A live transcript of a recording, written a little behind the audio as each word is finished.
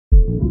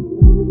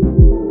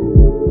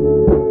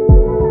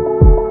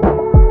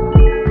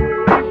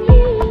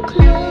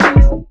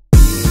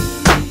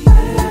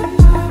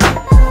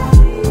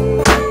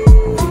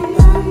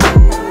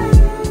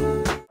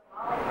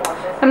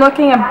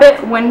looking a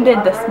bit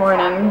winded this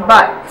morning,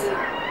 but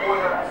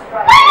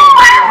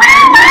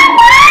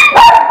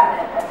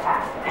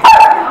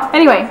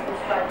anyway,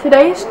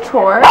 today's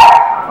chore,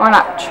 or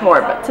not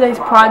chore, but today's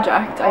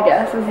project, I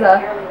guess is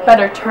a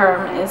better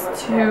term, is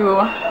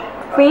to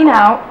clean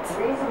out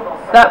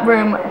that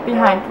room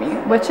behind me,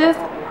 which is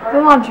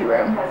the laundry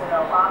room.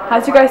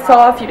 As you guys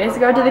saw a few days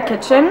ago, I did the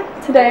kitchen.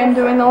 Today I'm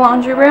doing the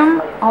laundry room.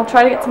 I'll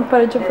try to get some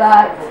footage of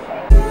that.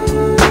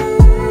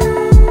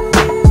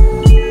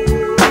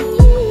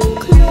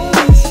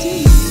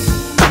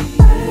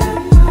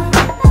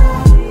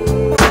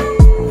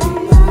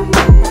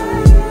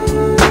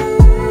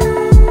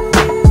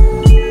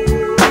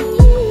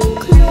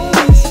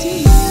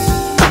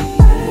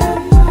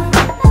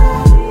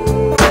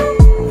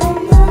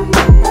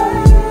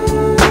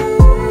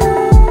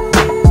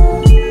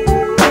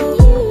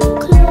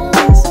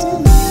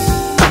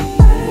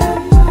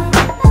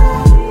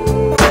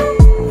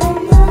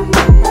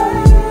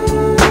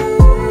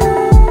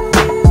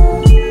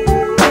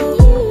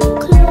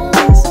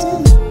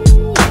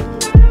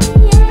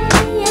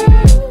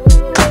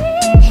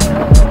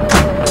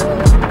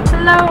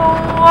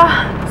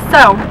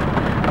 So,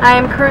 I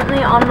am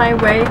currently on my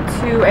way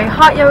to a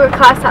hot yoga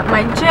class at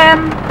my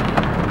gym.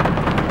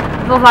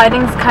 The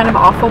lighting's kind of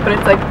awful, but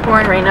it's like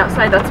pouring rain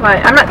outside. That's why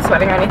I'm not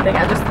sweating or anything.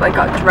 I just like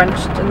got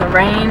drenched in the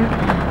rain.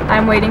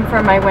 I'm waiting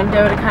for my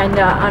window to kind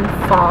of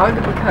unfog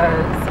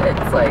because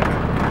it's like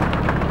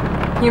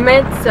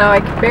humid, so I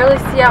can barely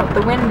see out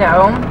the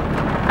window.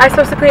 I'm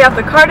supposed to clean out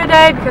the car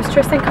today because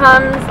Tristan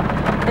comes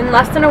in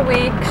less than a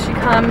week. She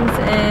comes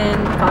in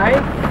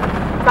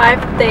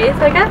five days,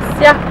 I guess.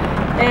 Yeah.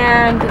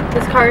 And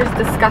this car is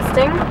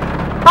disgusting,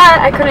 but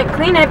I couldn't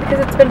clean it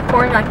because it's been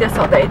pouring like this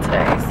all day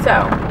today.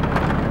 So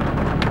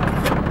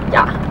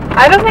yeah,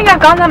 I don't think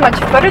I've gotten that much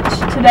footage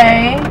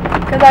today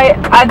because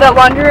the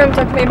laundry room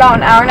took me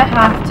about an hour and a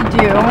half to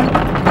do.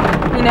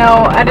 You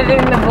know,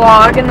 editing the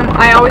vlog, and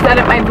I always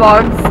edit my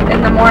vlogs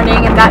in the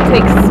morning, and that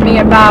takes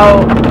me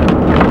about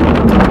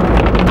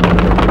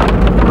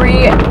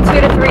 2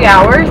 to 3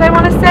 hours, I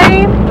want to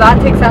say. That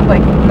takes up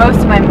like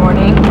most of my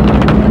morning.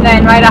 And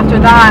then right after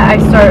that,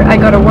 I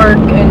go to work,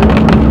 and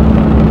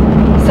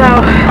so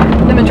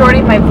the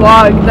majority of my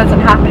vlog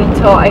doesn't happen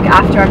until like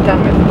after I'm done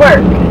with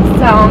work.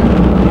 So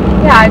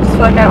yeah, I just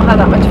feel like I don't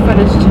have that much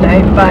footage today,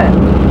 but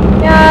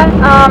yeah,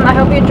 I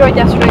hope you enjoyed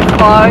yesterday's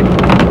vlog.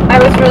 I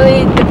was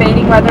really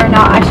debating whether or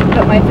not I should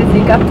put my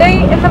physique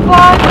update in the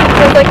vlog,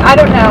 because like, I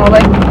don't know,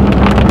 like,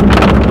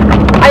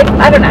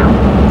 I don't know.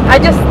 I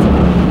don't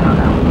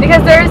know.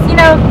 Because there's, you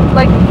know,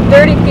 like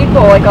 30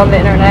 people like on the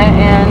internet,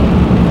 and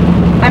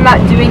I'm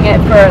not doing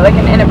it for like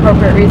an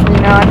inappropriate reason,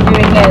 you know. I'm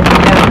doing it, you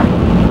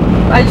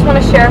know, I just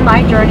want to share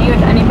my journey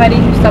with anybody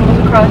who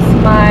stumbles across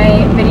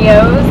my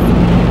videos.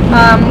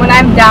 When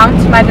I'm down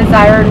to my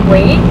desired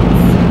weight,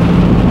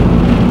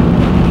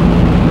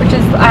 which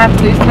is I have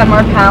to lose 10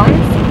 more pounds,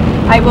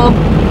 I will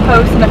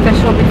post an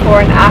official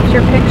before and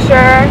after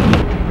picture.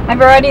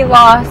 I've already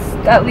lost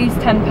at least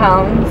 10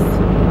 pounds,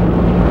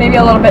 maybe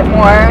a little bit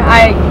more.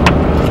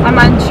 I'm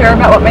unsure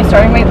about what my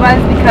starting weight was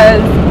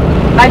because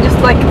I just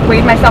like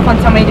weighed myself on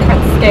so many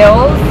different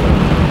scales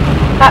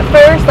at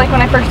first, like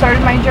when I first started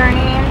my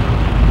journey.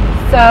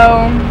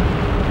 So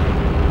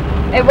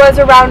it was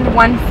around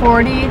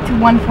 140 to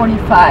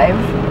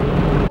 145.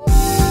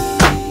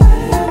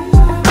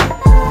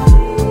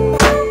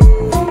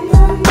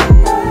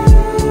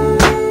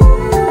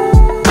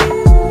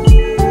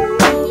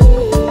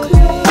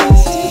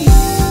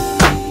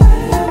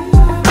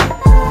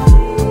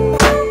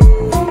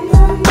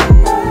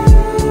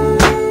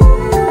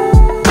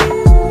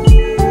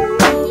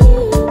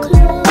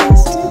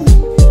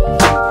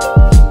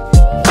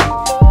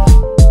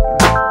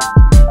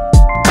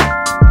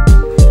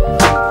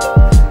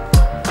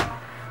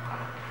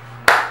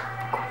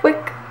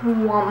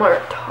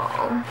 Walmart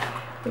haul.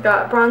 We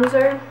got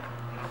bronzer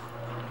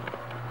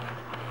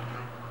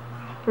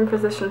from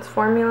Physicians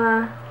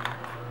Formula.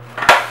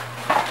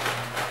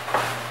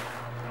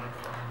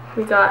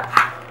 We got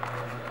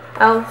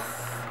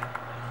e.l.f.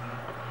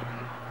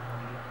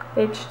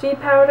 HD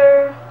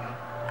powder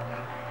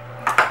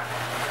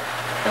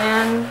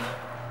and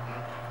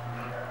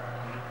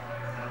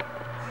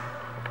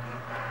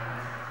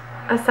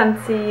a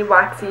Scentsy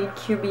waxy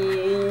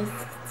cubey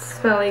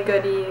smelly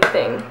goody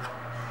thing.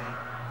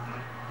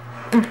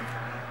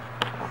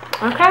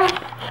 Okay,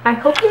 I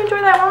hope you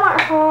enjoyed that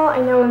Walmart haul. I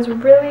know it was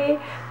really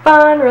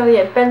fun, really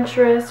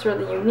adventurous,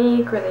 really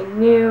unique, really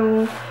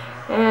new,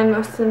 and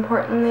most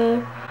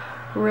importantly,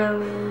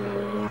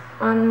 really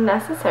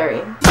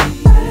unnecessary.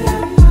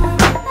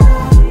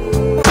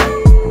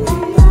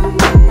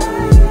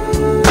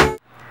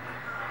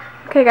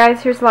 Okay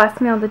guys, here's the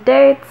last meal of the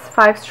day. It's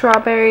 5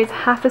 strawberries,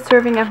 half a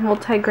serving of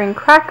multi-grain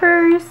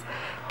crackers,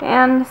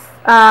 and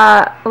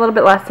a little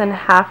bit less than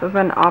half of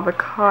an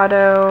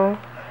avocado.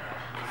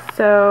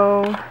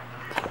 So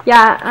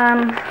yeah,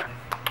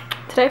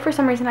 today for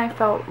some reason I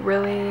felt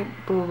really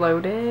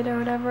bloated or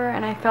whatever,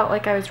 and I felt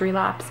like I was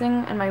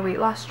relapsing in my weight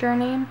loss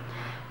journey.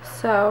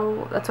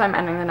 So that's why I'm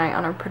ending the night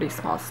on a pretty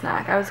small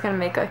snack. I was gonna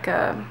make like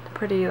a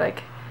pretty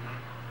like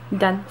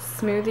dense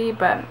smoothie,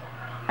 but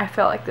I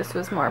felt like this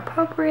was more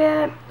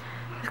appropriate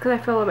just because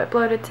I feel a little bit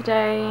bloated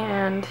today,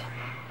 and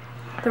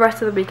the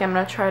rest of the week I'm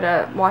gonna try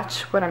to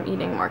watch what I'm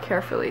eating more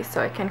carefully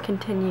so I can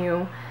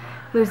continue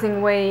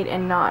losing weight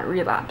and not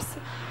relapse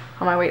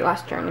on my weight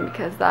loss journey,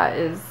 because that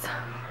is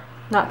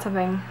not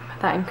something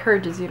that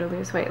encourages you to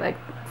lose weight. Like,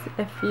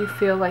 if you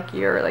feel like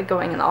you're like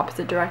going in the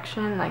opposite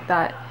direction, like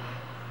that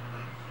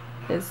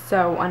is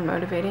so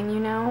unmotivating, you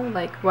know?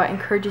 Like, what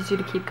encourages you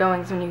to keep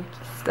going is when you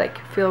like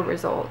feel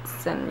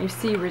results and you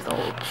see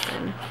results.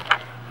 And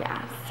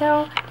yeah,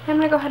 so I'm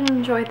gonna go ahead and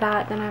enjoy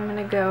that. Then I'm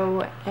gonna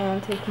go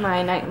and take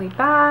my nightly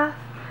bath.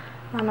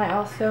 I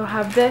also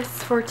have this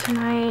for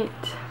tonight,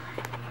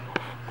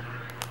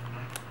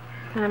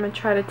 and I'm gonna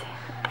try to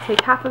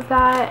take half of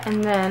that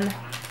and then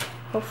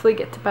hopefully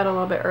get to bed a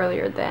little bit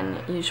earlier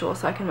than usual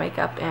so I can wake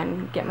up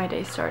and get my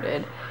day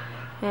started.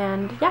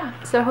 And yeah,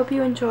 so I hope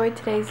you enjoyed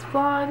today's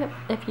vlog.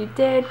 If you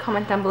did,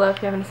 comment down below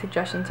if you have any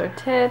suggestions or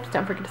tips.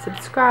 Don't forget to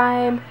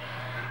subscribe.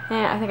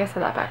 And I think I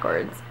said that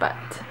backwards, but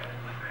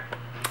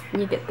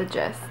you get the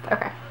gist.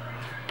 Okay,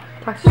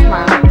 talk to you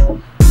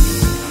tomorrow.